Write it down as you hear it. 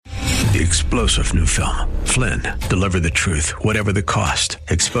The explosive new film, Flynn, deliver the truth, whatever the cost,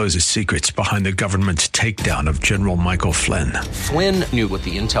 exposes secrets behind the government's takedown of General Michael Flynn. Flynn knew what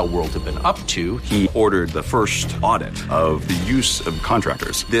the intel world had been up to. He ordered the first audit of the use of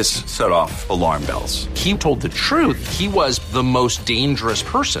contractors. This set off alarm bells. He told the truth. He was the most dangerous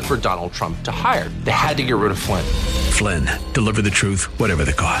person for Donald Trump to hire. They had to get rid of Flynn. Flynn, deliver the truth, whatever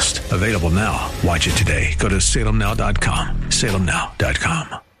the cost. Available now. Watch it today. Go to salemnow.com.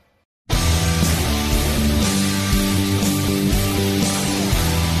 salemnow.com.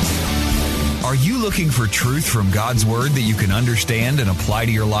 Are you looking for truth from God's Word that you can understand and apply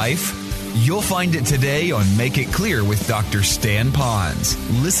to your life? You'll find it today on Make It Clear with Dr. Stan Pons.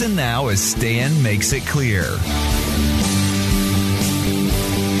 Listen now as Stan makes it clear.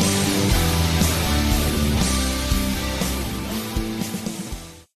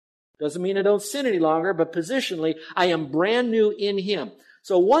 Doesn't mean I don't sin any longer, but positionally, I am brand new in Him.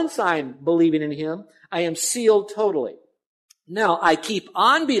 So once I'm believing in Him, I am sealed totally. Now, I keep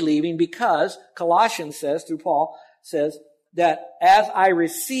on believing because Colossians says, through Paul, says that as I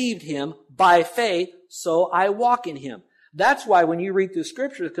received Him by faith, so I walk in Him. That's why when you read through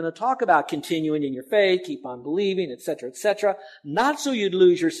Scripture, it's going to talk about continuing in your faith, keep on believing, etc., etc. Not so you'd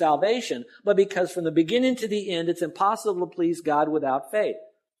lose your salvation, but because from the beginning to the end, it's impossible to please God without faith.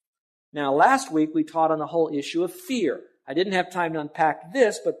 Now, last week, we taught on the whole issue of fear. I didn't have time to unpack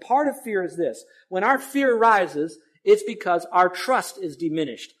this, but part of fear is this. When our fear rises, it's because our trust is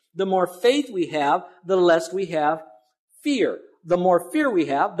diminished. The more faith we have, the less we have fear. The more fear we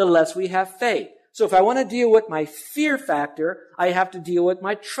have, the less we have faith. So if I want to deal with my fear factor, I have to deal with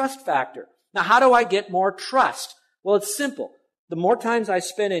my trust factor. Now, how do I get more trust? Well, it's simple. The more times I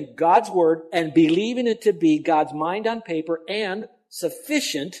spend in God's Word and believing it to be God's mind on paper and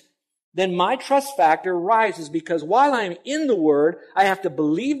sufficient, then my trust factor rises because while I'm in the Word, I have to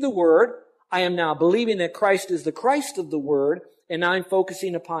believe the Word. I am now believing that Christ is the Christ of the Word, and now I'm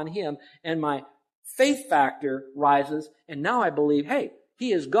focusing upon Him, and my faith factor rises, and now I believe, hey,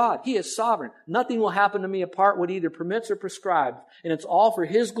 He is God. He is sovereign. Nothing will happen to me apart what He either permits or prescribes, and it's all for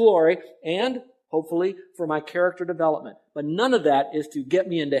His glory and, hopefully, for my character development. But none of that is to get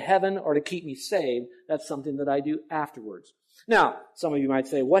me into heaven or to keep me saved. That's something that I do afterwards. Now, some of you might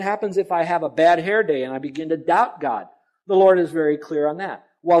say, what happens if I have a bad hair day and I begin to doubt God? The Lord is very clear on that.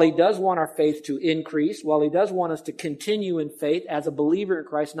 While He does want our faith to increase, while He does want us to continue in faith as a believer in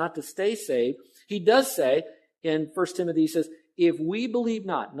Christ, not to stay saved, He does say in 1 Timothy, He says, if we believe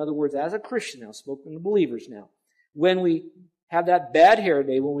not, in other words, as a Christian now, spoken to believers now, when we have that bad hair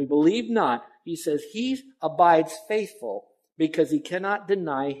day, when we believe not, He says He abides faithful because He cannot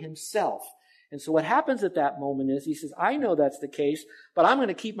deny Himself. And so what happens at that moment is He says, I know that's the case, but I'm going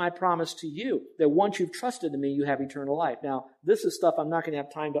to keep my promise to you that once you've trusted in me, you have eternal life. Now, this is stuff I'm not going to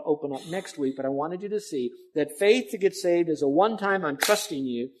have time to open up next week, but I wanted you to see that faith to get saved is a one-time I'm trusting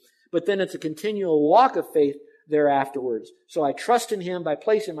you, but then it's a continual walk of faith thereafterwards. So I trust in Him by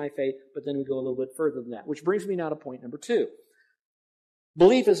placing my faith, but then we go a little bit further than that, which brings me now to point number 2.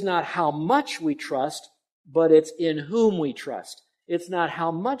 Belief is not how much we trust, but it's in whom we trust. It's not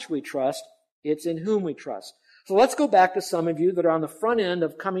how much we trust, it's in whom we trust. So let's go back to some of you that are on the front end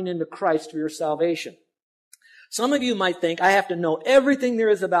of coming into Christ for your salvation. Some of you might think, I have to know everything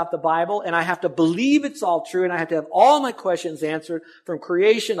there is about the Bible, and I have to believe it's all true, and I have to have all my questions answered from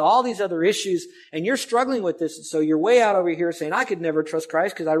creation, all these other issues, and you're struggling with this, and so you're way out over here saying, I could never trust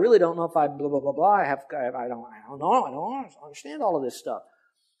Christ because I really don't know if I blah, blah, blah, blah, I don't understand all of this stuff.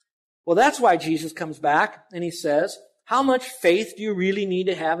 Well, that's why Jesus comes back, and He says, how much faith do you really need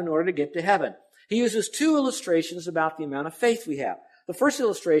to have in order to get to heaven? He uses 2 illustrations about the amount of faith we have. The first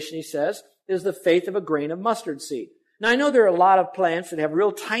illustration, he says, is the faith of a grain of mustard seed. Now, I know there are a lot of plants that have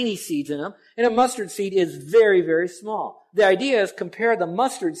real tiny seeds in them, and a mustard seed is very, very small. The idea is compare the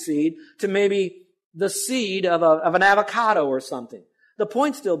mustard seed to maybe the seed of an avocado or something. The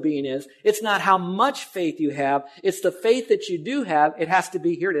point still being is, it's not how much faith you have, it's the faith that you do have. It has to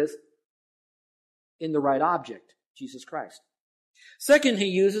be, here it is, in the right object, Jesus Christ. Second, he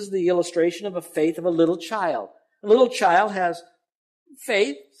uses the illustration of a faith of a little child. A little child has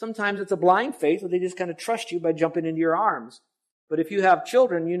faith. Sometimes it's a blind faith where they just kind of trust you by jumping into your arms. But if you have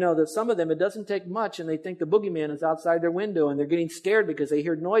children, you know that some of them, it doesn't take much, and they think the boogeyman is outside their window, and they're getting scared because they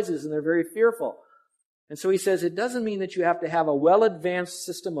hear noises, and they're very fearful. And so he says it doesn't mean that you have to have a well-advanced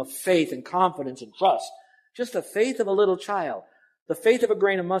system of faith and confidence and trust. Just the faith of a little child. The faith of a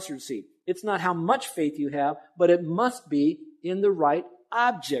grain of mustard seed. It's not how much faith you have, but it must be in the right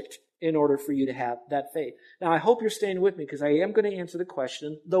object in order for you to have that faith. Now, I hope you're staying with me because I am going to answer the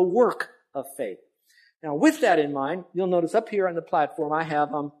question, the work of faith. Now, with that in mind, you'll notice up here on the platform, I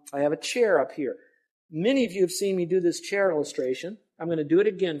have a chair up here. Many of you have seen me do this chair illustration. I'm going to do it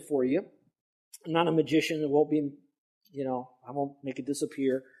again for you. I'm not a magician. It won't be, I won't make it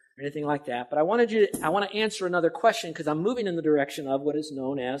disappear or anything like that. But I want to answer another question because I'm moving in the direction of what is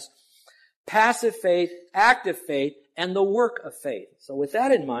known as passive faith, active faith, and the work of faith. So with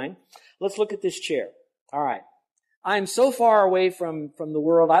that in mind, let's look at this chair. All right. I'm so far away from the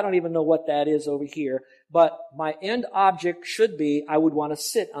world, I don't even know what that is over here. But my end object should be, I would want to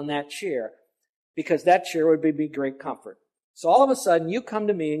sit on that chair because that chair would be great comfort. So all of a sudden, you come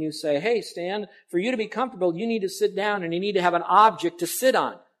to me and you say, hey, Stan, for you to be comfortable, you need to sit down and you need to have an object to sit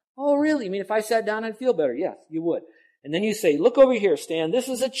on. Oh, really? You mean if I sat down, I'd feel better? Yes, you would. And then you say, look over here, Stan, this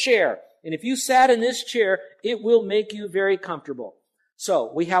is a chair. And if you sat in this chair, it will make you very comfortable.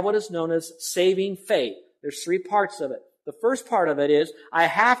 So we have what is known as saving faith. There's 3 parts of it. The first part of it is, I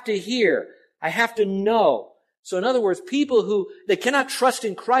have to hear. I have to know. So in other words, people they cannot trust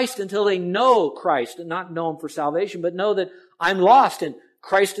in Christ until they know Christ, and not know Him for salvation, but know that I'm lost and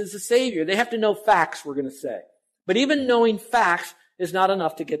Christ is the Savior. They have to know facts, we're going to say. But even knowing facts is not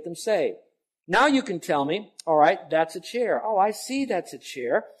enough to get them saved. Now you can tell me, all right, that's a chair. Oh, I see that's a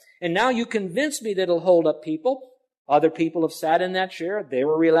chair. And now you convince me that it'll hold up people. Other people have sat in that chair. They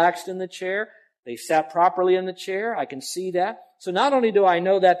were relaxed in the chair. They sat properly in the chair. I can see that. So not only do I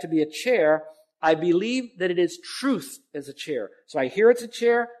know that to be a chair, I believe that it is truth as a chair. So I hear it's a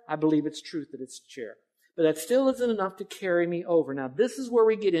chair. I believe it's truth that it's a chair. But that still isn't enough to carry me over. Now, this is where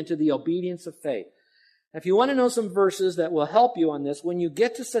we get into the obedience of faith. If you want to know some verses that will help you on this, when you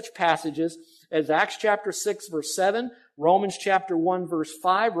get to such passages as Acts chapter 6, verse 7, Romans chapter 1, verse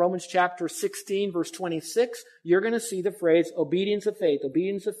 5, Romans chapter 16, verse 26, you're going to see the phrase obedience of faith,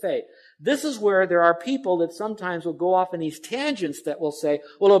 obedience of faith. This is where there are people that sometimes will go off in these tangents that will say,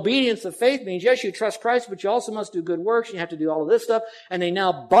 well, obedience of faith means, yes, you trust Christ, but you also must do good works, and you have to do all of this stuff. And they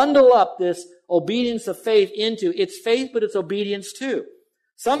now bundle up this obedience of faith into, it's faith, but it's obedience too.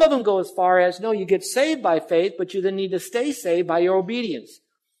 Some of them go as far as, no, you get saved by faith, but you then need to stay saved by your obedience.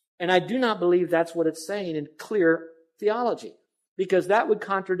 And I do not believe that's what it's saying in clear theology, because that would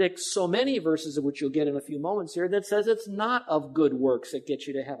contradict so many verses of which you'll get in a few moments here that says it's not of good works that get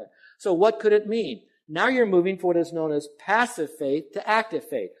you to heaven. So what could it mean? Now you're moving from what is known as passive faith to active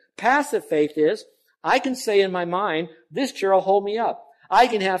faith. Passive faith is, I can say in my mind, this chair will hold me up. I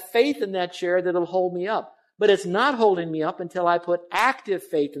can have faith in that chair that will hold me up. But it's not holding me up until I put active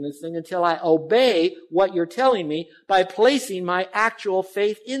faith in this thing, until I obey what you're telling me by placing my actual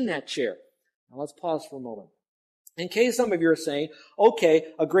faith in that chair. Now let's pause for a moment. In case some of you are saying, okay,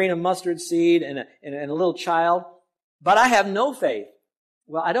 a grain of mustard seed and a little child, but I have no faith.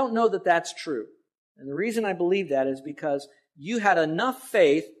 Well, I don't know that that's true. And the reason I believe that is because you had enough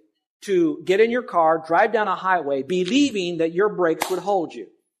faith to get in your car, drive down a highway, believing that your brakes would hold you.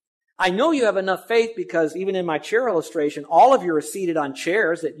 I know you have enough faith because even in my chair illustration, all of you are seated on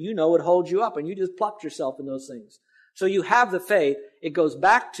chairs that you know would hold you up, and you just plucked yourself in those things. So you have the faith. It goes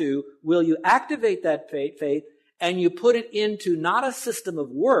back to, will you activate that faith, and you put it into not a system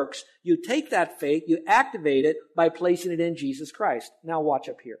of works. You take that faith, you activate it by placing it in Jesus Christ. Now watch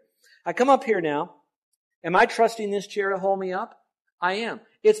up here. I come up here now. Am I trusting this chair to hold me up? I am.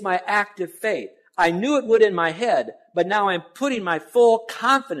 It's my active faith. I knew it would in my head, but now I'm putting my full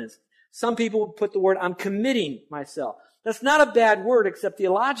confidence. Some people would put the word, I'm committing myself. That's not a bad word, except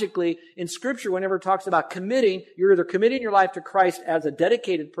theologically, in Scripture, whenever it talks about committing, you're either committing your life to Christ as a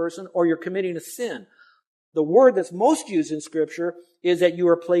dedicated person, or you're committing a sin. The word that's most used in Scripture is that you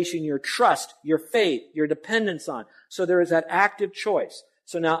are placing your trust, your faith, your dependence on. So there is that active choice.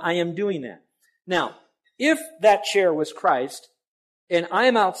 So now I am doing that. Now, if that chair was Christ, and I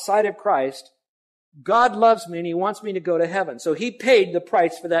am outside of Christ, God loves me and He wants me to go to heaven. So He paid the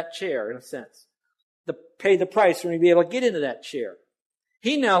price for that chair, in a sense. Paid the price for me to be able to get into that chair.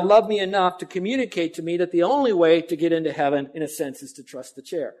 He now loved me enough to communicate to me that the only way to get into heaven, in a sense, is to trust the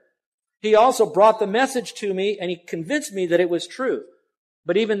chair. He also brought the message to me and He convinced me that it was true.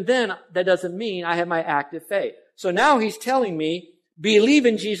 But even then, that doesn't mean I have my active faith. So now He's telling me, believe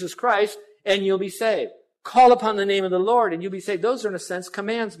in Jesus Christ and you'll be saved. Call upon the name of the Lord and you'll be saved. Those are, in a sense,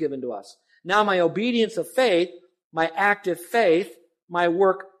 commands given to us. Now my obedience of faith, my active faith, my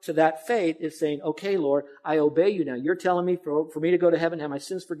work to that faith is saying, okay, Lord, I obey you now. You're telling me for me to go to heaven, have my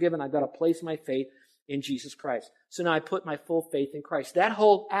sins forgiven, I've got to place my faith in Jesus Christ. So now I put my full faith in Christ. That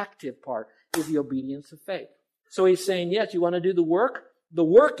whole active part is the obedience of faith. So He's saying, yes, you want to do the work? The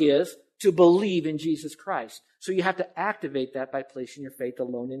work is to believe in Jesus Christ. So you have to activate that by placing your faith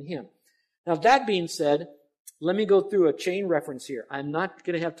alone in Him. Now, that being said, Let me go through a chain reference here. I'm not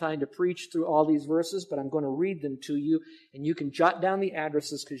going to have time to preach through all these verses, but I'm going to read them to you, and you can jot down the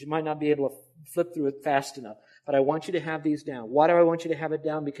addresses because you might not be able to flip through it fast enough. But I want you to have these down. Why do I want you to have it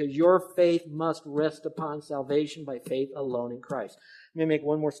down? Because your faith must rest upon salvation by faith alone in Christ. Let me make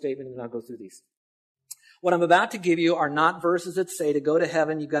one more statement, and then I'll go through these. What I'm about to give you are not verses that say to go to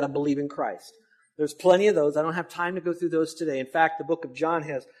heaven, you've got to believe in Christ. There's plenty of those. I don't have time to go through those today. In fact, the book of John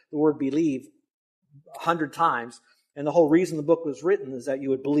has the word believe 100 times, and the whole reason the book was written is that you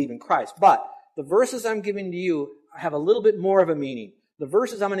would believe in Christ. But the verses I'm giving to you have a little bit more of a meaning. The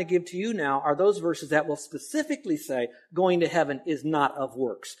verses I'm going to give to you now are those verses that will specifically say going to heaven is not of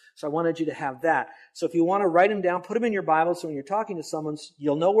works. So I wanted you to have that. So if you want to write them down, put them in your Bible so when you're talking to someone,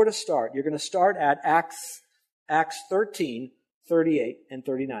 you'll know where to start. You're going to start at Acts 13, 38, and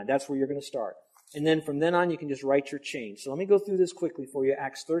 39. That's where you're going to start. And then from then on, you can just write your change. So let me go through this quickly for you.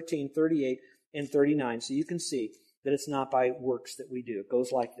 Acts 13, 38, and 39, so you can see that it's not by works that we do. It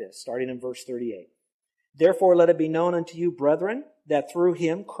goes like this, starting in verse 38. Therefore let it be known unto you, brethren, that through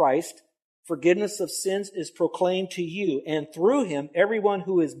him, Christ, forgiveness of sins is proclaimed to you, and through him everyone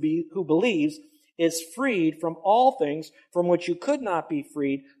who believes is freed from all things from which you could not be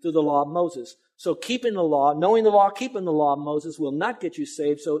freed through the law of Moses. So keeping the law, knowing the law, keeping the law of Moses will not get you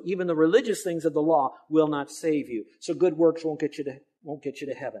saved. So even the religious things of the law will not save you. So good works won't get you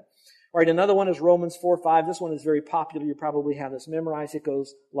to heaven. All right, another one is Romans 4:5. This one is very popular. You probably have this memorized. It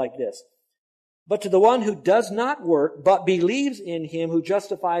goes like this. But to the one who does not work, but believes in him who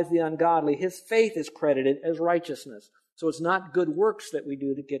justifies the ungodly, his faith is credited as righteousness. So it's not good works that we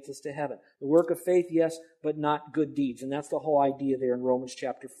do that gets us to heaven. The work of faith, yes, but not good deeds. And that's the whole idea there in Romans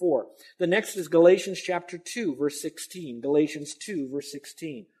chapter 4. The next is Galatians chapter 2, verse 16. Galatians 2, verse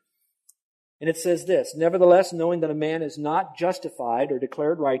 16. And it says this, nevertheless, knowing that a man is not justified or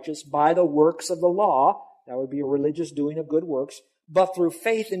declared righteous by the works of the law, that would be a religious doing of good works, but through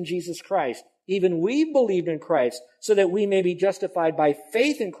faith in Jesus Christ. Even we believed in Christ so that we may be justified by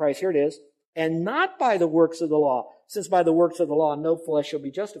faith in Christ. Here it is. And not by the works of the law, since by the works of the law no flesh shall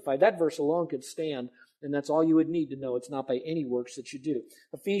be justified. That verse alone could stand, and that's all you would need to know. It's not by any works that you do.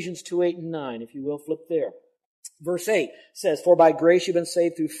 Ephesians 2, 8, and 9, if you will, flip there. Verse 8 says, for by grace you've been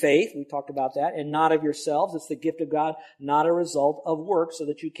saved through faith. We talked about that. And not of yourselves. It's the gift of God, not a result of works, so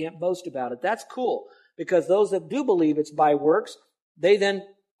that you can't boast about it. That's cool, because those that do believe it's by works, they then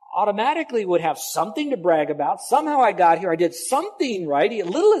automatically would have something to brag about. Somehow I got here. I did something right,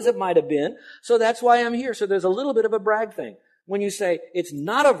 little as it might have been. So that's why I'm here. So there's a little bit of a brag thing. When you say it's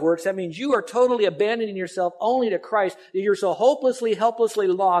not of works, that means you are totally abandoning yourself only to Christ, that you're so hopelessly, helplessly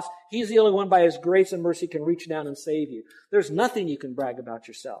lost. He's the only one by His grace and mercy can reach down and save you. There's nothing you can brag about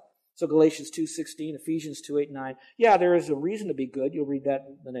yourself. So Galatians 2:16, Ephesians 2:8, 9. Yeah, there is a reason to be good. You'll read that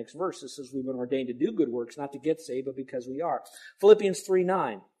in the next verse. It says we've been ordained to do good works, not to get saved, but because we are. Philippians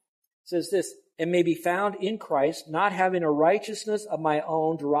 3:9 says this, and may be found in Christ, not having a righteousness of my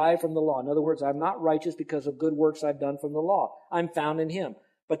own derived from the law. In other words, I'm not righteous because of good works I've done from the law. I'm found in Him.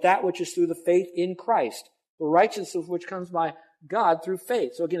 But that which is through the faith in Christ, the righteousness which comes by God through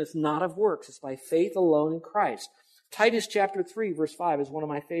faith. So again, it's not of works. It's by faith alone in Christ. Titus chapter 3, verse 5 is one of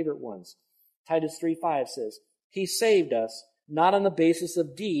my favorite ones. Titus 3:5 says, He saved us, not on the basis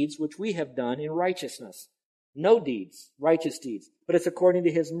of deeds which we have done in righteousness. No deeds, righteous deeds, but it's according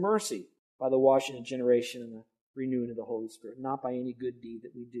to His mercy by the washing of generation and the renewing of the Holy Spirit, not by any good deed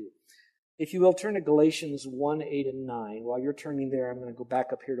that we do. If you will, turn to Galatians 1, 8, and 9. While you're turning there, I'm going to go back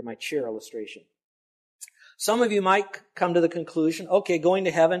up here to my chair illustration. Some of you might come to the conclusion, okay, going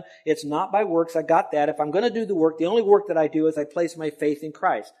to heaven, it's not by works. I got that. If I'm going to do the work, the only work that I do is I place my faith in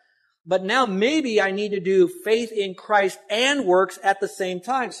Christ. But now maybe I need to do faith in Christ and works at the same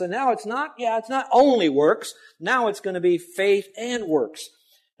time. So now it's not only works. Now it's going to be faith and works.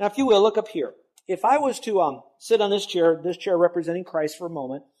 Now, if you will, look up here. If I was to sit on this chair representing Christ for a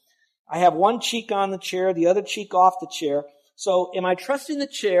moment, I have one cheek on the chair, the other cheek off the chair. So am I trusting the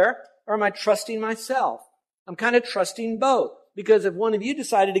chair or am I trusting myself? I'm kind of trusting both. Because if one of you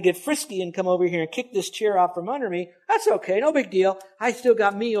decided to get frisky and come over here and kick this chair out from under me, that's okay, no big deal. I still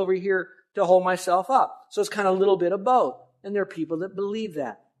got me over here to hold myself up. So it's kind of a little bit of both. And there are people that believe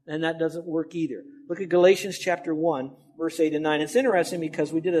that. And that doesn't work either. Look at Galatians chapter 1, verse 8 and 9. It's interesting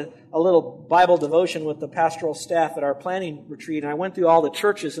because we did a little Bible devotion with the pastoral staff at our planning retreat, and I went through all the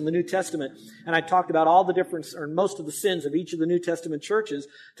churches in the New Testament, and I talked about all the difference, or most of the sins of each of the New Testament churches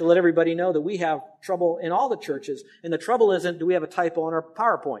to let everybody know that we have trouble in all the churches. And the trouble isn't, do we have a typo on our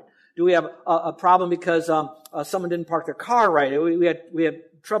PowerPoint? Do we have a problem because someone didn't park their car right? We had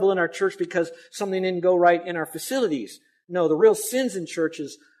trouble in our church because something didn't go right in our facilities. No, the real sins in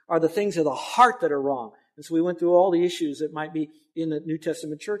churches are the things of the heart that are wrong. And so we went through all the issues that might be in the New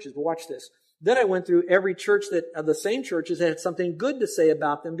Testament churches. But watch this. Then I went through every church that, of the same churches that had something good to say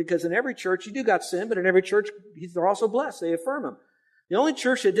about them, because in every church you do got sin, but in every church they're also blessed. They affirm them. The only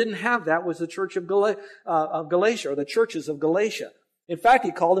church that didn't have that was the church of Galatia, or the churches of Galatia. In fact,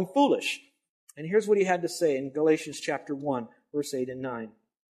 he called them foolish. And here's what he had to say in Galatians chapter 1, verse 8 and 9.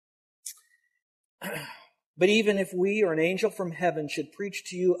 But even if we or an angel from heaven should preach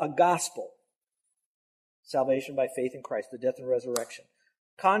to you a gospel, salvation by faith in Christ, the death and resurrection,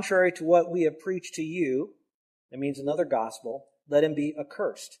 contrary to what we have preached to you, that means another gospel, let him be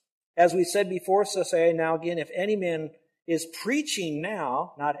accursed. As we said before, so say I now again, if any man is preaching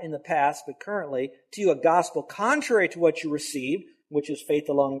now, not in the past, but currently, to you a gospel contrary to what you received, which is faith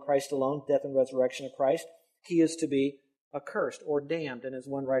alone in Christ alone, death and resurrection of Christ, he is to be accursed or damned. And as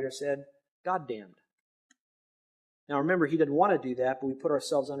one writer said, God damned. Now remember, he didn't want to do that, but we put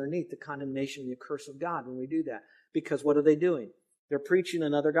ourselves underneath the condemnation and the curse of God when we do that. Because what are they doing? They're preaching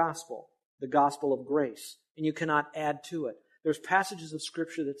another gospel, the gospel of grace. And you cannot add to it. There's passages of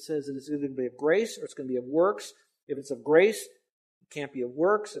Scripture that says that it's either going to be of grace or it's going to be of works. If it's of grace, it can't be of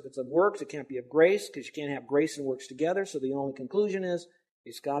works. If it's of works, it can't be of grace, because you can't have grace and works together. So the only conclusion is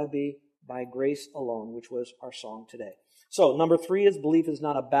it's got to be by grace alone, which was our song today. So number 3 is belief is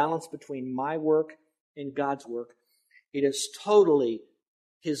not a balance between my work and God's work. It is totally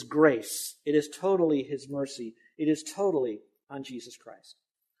His grace. It is totally His mercy. It is totally on Jesus Christ.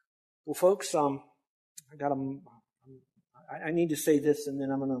 Well, folks, I need to say this, and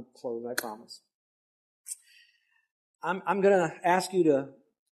then I'm going to close, I promise. I'm going to ask you to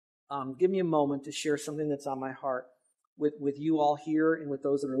give me a moment to share something that's on my heart with you all here and with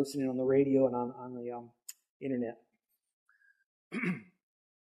those that are listening on the radio and on the internet.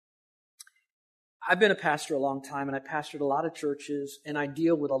 I've been a pastor a long time, and I pastored a lot of churches, and I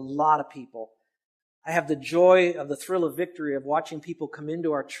deal with a lot of people. I have the joy of the thrill of victory of watching people come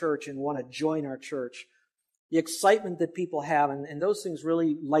into our church and want to join our church. The excitement that people have, and those things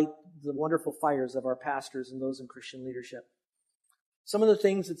really light the wonderful fires of our pastors and those in Christian leadership. Some of the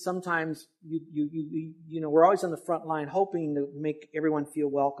things that sometimes, we're always on the front line hoping to make everyone feel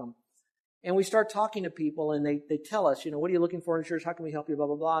welcome. And we start talking to people, and they tell us, what are you looking for in church? How can we help you? Blah,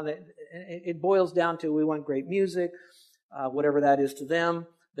 blah, blah. And it boils down to we want great music, whatever that is to them.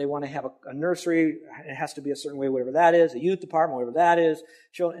 They want to have a nursery. It has to be a certain way, whatever that is. A youth department, whatever that is.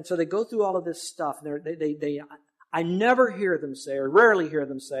 And so they go through all of this stuff. And I never hear them say, or rarely hear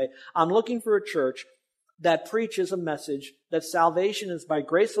them say, I'm looking for a church that preaches a message that salvation is by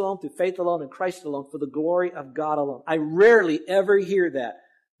grace alone, through faith alone, in Christ alone, for the glory of God alone. I rarely ever hear that.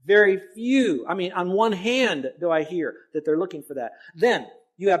 Very few. On one hand do I hear that they're looking for that. Then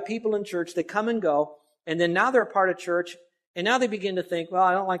you have people in church that come and go, and then now they're a part of church, and now they begin to think, well,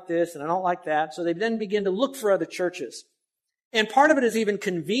 I don't like this and I don't like that. So they then begin to look for other churches. And part of it is even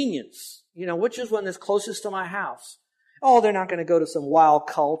convenience. Which is one that's closest to my house? Oh, they're not going to go to some wild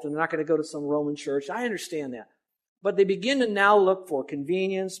cult, and they're not going to go to some Roman church. I understand that. But they begin to now look for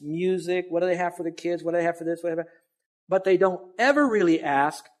convenience, music, what do they have for the kids, what do they have for this, whatever. But they don't ever really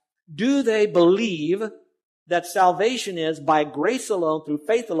ask, do they believe that salvation is by grace alone, through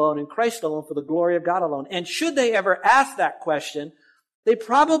faith alone, in Christ alone, for the glory of God alone? And should they ever ask that question, they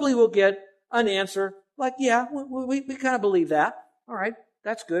probably will get an answer like, yeah, we kind of believe that. All right,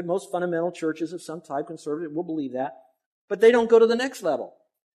 that's good. Most fundamental churches of some type, conservative, will believe that. But they don't go to the next level.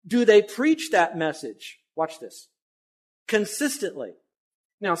 Do they preach that message? Watch this. Consistently.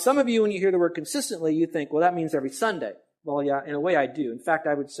 Now, some of you, when you hear the word consistently, you think, well, that means every Sunday. Well, yeah, in a way I do. In fact,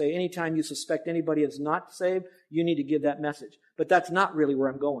 I would say anytime you suspect anybody is not saved, you need to give that message. But that's not really where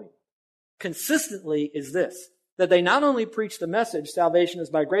I'm going. Consistently is this, that they not only preach the message, salvation is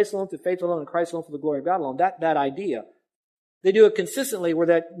by grace alone, through faith alone, and Christ alone, for the glory of God alone, that idea. They do it consistently, where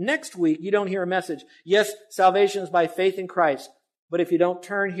that next week you don't hear a message, yes, salvation is by faith in Christ, but if you don't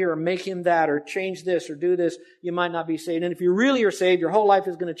turn here or make Him that or change this or do this, you might not be saved. And if you really are saved, your whole life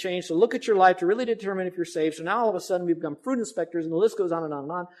is going to change. So look at your life to really determine if you're saved. So now all of a sudden we become fruit inspectors, and the list goes on and on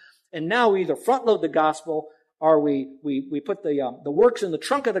and on. And now we either front load the gospel or we put the works in the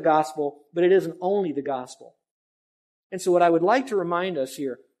trunk of the gospel, but it isn't only the gospel. And so what I would like to remind us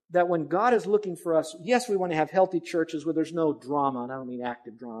here, that when God is looking for us, yes, we want to have healthy churches where there's no drama, and I don't mean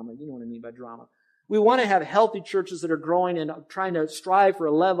active drama. You know what I mean by drama. We want to have healthy churches that are growing and trying to strive for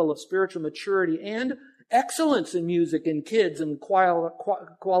a level of spiritual maturity and excellence in music and kids and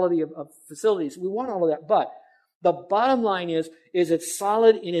quality of facilities. We want all of that. But the bottom line is it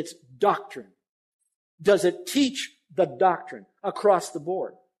solid in its doctrine? Does it teach the doctrine across the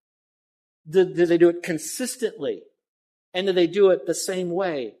board? Do they do it consistently? And do they do it the same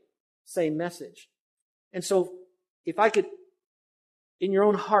way? Same message? And so, if I could, in your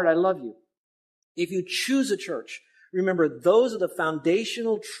own heart, I love you. If you choose a church, remember those are the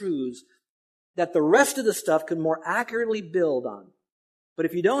foundational truths that the rest of the stuff can more accurately build on. But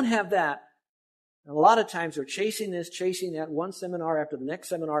if you don't have that, and a lot of times they're chasing this, chasing that, one seminar after the next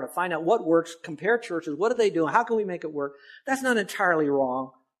seminar to find out what works, compare churches, what are they doing, how can we make it work? That's not entirely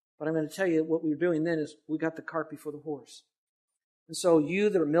wrong. But I'm going to tell you what we're doing then is we got the cart before the horse. And so you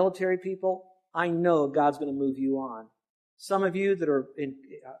that are military people, I know God's going to move you on. Some of you that are in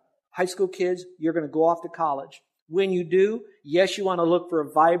high school kids, you're going to go off to college. When you do, yes, you want to look for a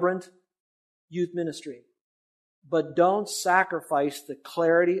vibrant youth ministry. But don't sacrifice the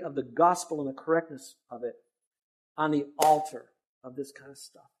clarity of the gospel and the correctness of it on the altar of this kind of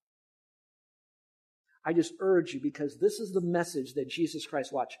stuff. I just urge you, because this is the message that Jesus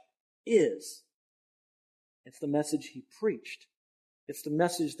Christ, watch, is. It's the message he preached. It's the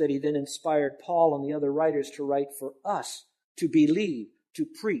message that he then inspired Paul and the other writers to write for us, to believe, to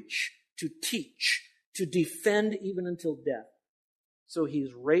preach, to teach, to defend even until death. So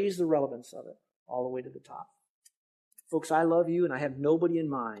he's raised the relevance of it all the way to the top. Folks, I love you and I have nobody in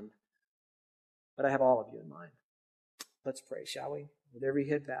mind, but I have all of you in mind. Let's pray, shall we? With every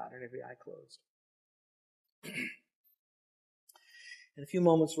head bowed and every eye closed. In a few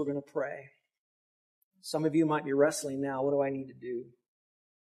moments, we're going to pray. Some of you might be wrestling now. What do I need to do?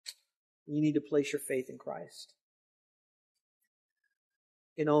 You need to place your faith in Christ.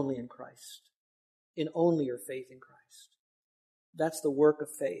 And only in Christ. In only your faith in Christ. That's the work of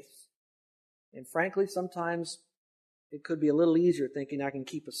faith. And frankly, sometimes it could be a little easier thinking I can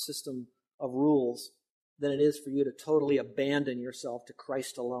keep a system of rules than it is for you to totally abandon yourself to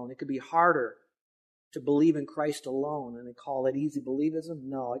Christ alone. It could be harder to believe in Christ alone, and they call it easy believism.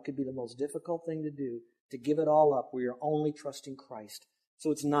 No, it could be the most difficult thing to do, to give it all up where you're only trusting Christ.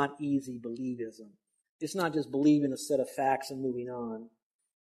 So it's not easy believism. It's not just believing a set of facts and moving on.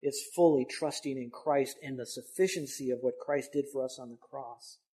 It's fully trusting in Christ and the sufficiency of what Christ did for us on the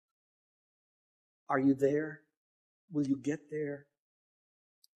cross. Are you there? Will you get there?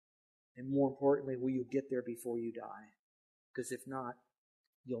 And more importantly, will you get there before you die? Because if not,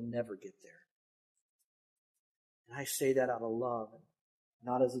 you'll never get there. And I say that out of love,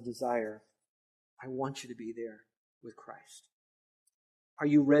 not as a desire. I want you to be there with Christ. Are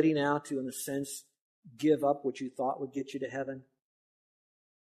you ready now to, in a sense, give up what you thought would get you to heaven?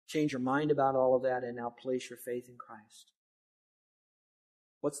 Change your mind about all of that and now place your faith in Christ.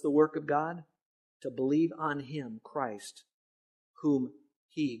 What's the work of God? To believe on Him, Christ, whom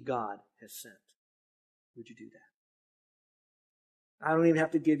He, God, has sent. Would you do that? I don't even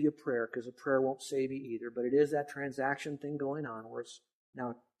have to give you a prayer because a prayer won't save you either, but it is that transaction thing going on where it's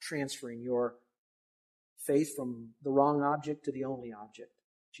now transferring your faith from the wrong object to the only object,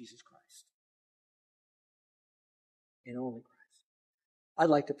 Jesus Christ. And only Christ. I'd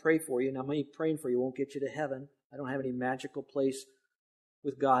like to pray for you. Now, me praying for you won't get you to heaven. I don't have any magical place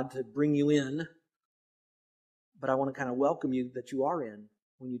with God to bring you in. But I want to kind of welcome you that you are in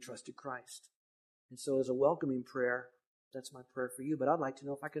when you trusted Christ. And so as a welcoming prayer, that's my prayer for you. But I'd like to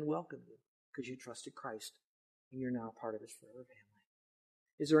know if I can welcome you because you trusted Christ and you're now part of His forever family.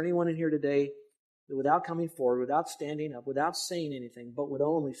 Is there anyone in here today that without coming forward, without standing up, without saying anything, but would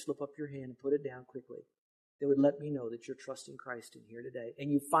only slip up your hand and put it down quickly, that would let me know that you're trusting Christ in here today and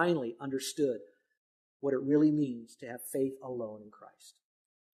you finally understood what it really means to have faith alone in Christ?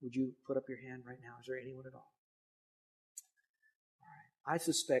 Would you put up your hand right now? Is there anyone at all? I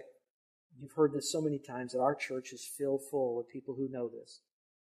suspect you've heard this so many times that our church is filled full of people who know this.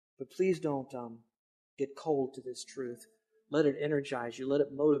 But please don't get cold to this truth. Let it energize you. Let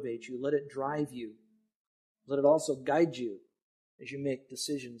it motivate you. Let it drive you. Let it also guide you as you make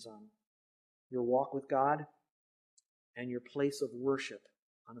decisions on your walk with God and your place of worship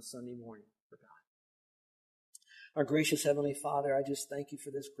on a Sunday morning for God. Our gracious Heavenly Father, I just thank you for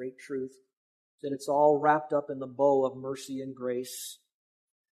this great truth, that it's all wrapped up in the bow of mercy and grace.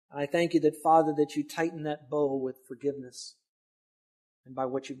 I thank you that, Father, that you tighten that bow with forgiveness. And by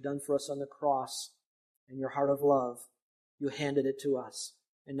what you've done for us on the cross and your heart of love, you handed it to us.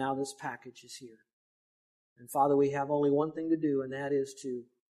 And now this package is here. And Father, we have only one thing to do, and that is to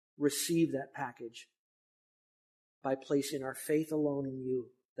receive that package by placing our faith alone in you,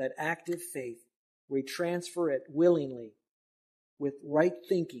 that active faith. We transfer it willingly with right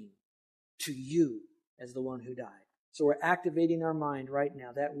thinking to you as the one who died. So we're activating our mind right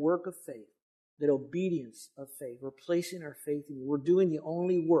now, that work of faith, that obedience of faith. We're placing our faith in you. We're doing the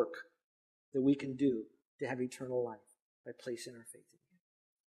only work that we can do to have eternal life by placing our faith in you.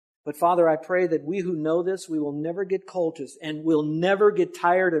 But Father, I pray that we who know this, we will never get cold to this and we'll never get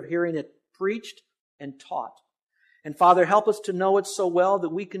tired of hearing it preached and taught. And Father, help us to know it so well that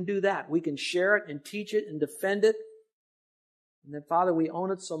we can do that. We can share it and teach it and defend it. And then, Father, we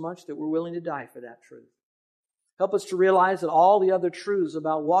own it so much that we're willing to die for that truth. Help us to realize that all the other truths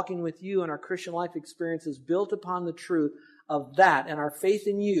about walking with you and our Christian life experience is built upon the truth of that and our faith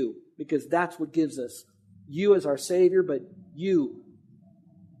in you, because that's what gives us you as our Savior, but you,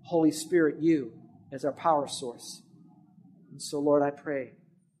 Holy Spirit, you as our power source. And so, Lord, I pray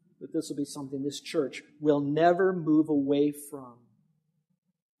that this will be something this church will never move away from.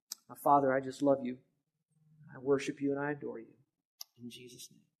 Now, Father, I just love you. I worship you and I adore you. In Jesus'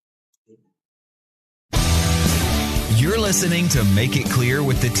 name, amen. You're listening to Make It Clear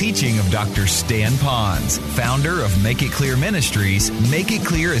with the teaching of Dr. Stan Ponz, founder of Make It Clear Ministries. Make It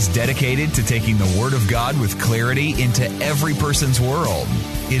Clear is dedicated to taking the Word of God with clarity into every person's world.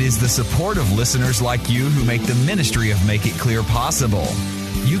 It is the support of listeners like you who make the ministry of Make It Clear possible.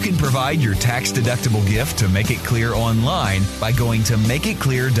 You can provide your tax-deductible gift to Make It Clear online by going to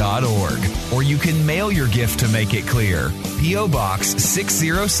makeitclear.org, or you can mail your gift to Make It Clear, P.O. Box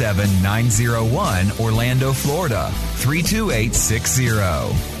 607901, Orlando, Florida 32860.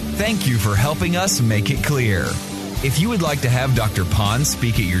 Thank you for helping us make it clear. If you would like to have Dr. Ponz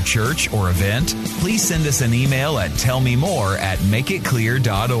speak at your church or event, please send us an email at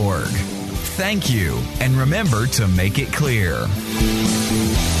tellmemore@makeitclear.org. Thank you, and remember to make it clear.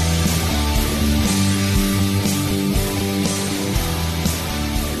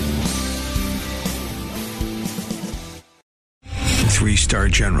 Three-star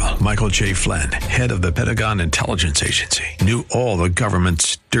General Michael J. Flynn, head of the Pentagon Intelligence Agency, knew all the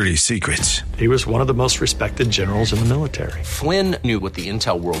government's dirty secrets. He was one of the most respected generals in the military. Flynn knew what the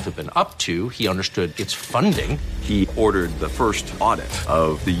intel world had been up to. He understood its funding. He ordered the first audit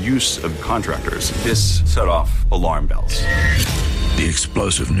of the use of contractors. This set off alarm bells. The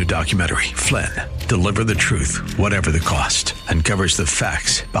explosive new documentary, Flynn, Deliver the Truth, Whatever the Cost, uncovers the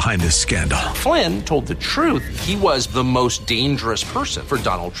facts behind this scandal. Flynn told the truth. He was the most dangerous person for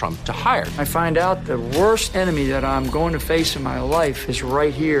Donald Trump to hire. I find out the worst enemy that I'm going to face in my life is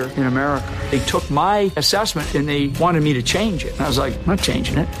right here in America. They took my assessment and they wanted me to change it. And I was like, I'm not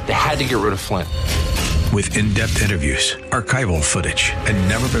changing it. They had to get rid of Flynn. With in-depth interviews, archival footage, and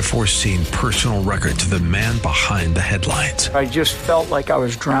never-before-seen personal records of the man behind the headlines. I just felt like I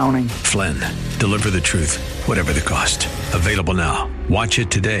was drowning. Flynn, Deliver the Truth, Whatever the Cost. Available now. Watch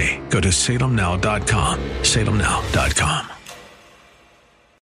it today. Go to salemnow.com. salemnow.com.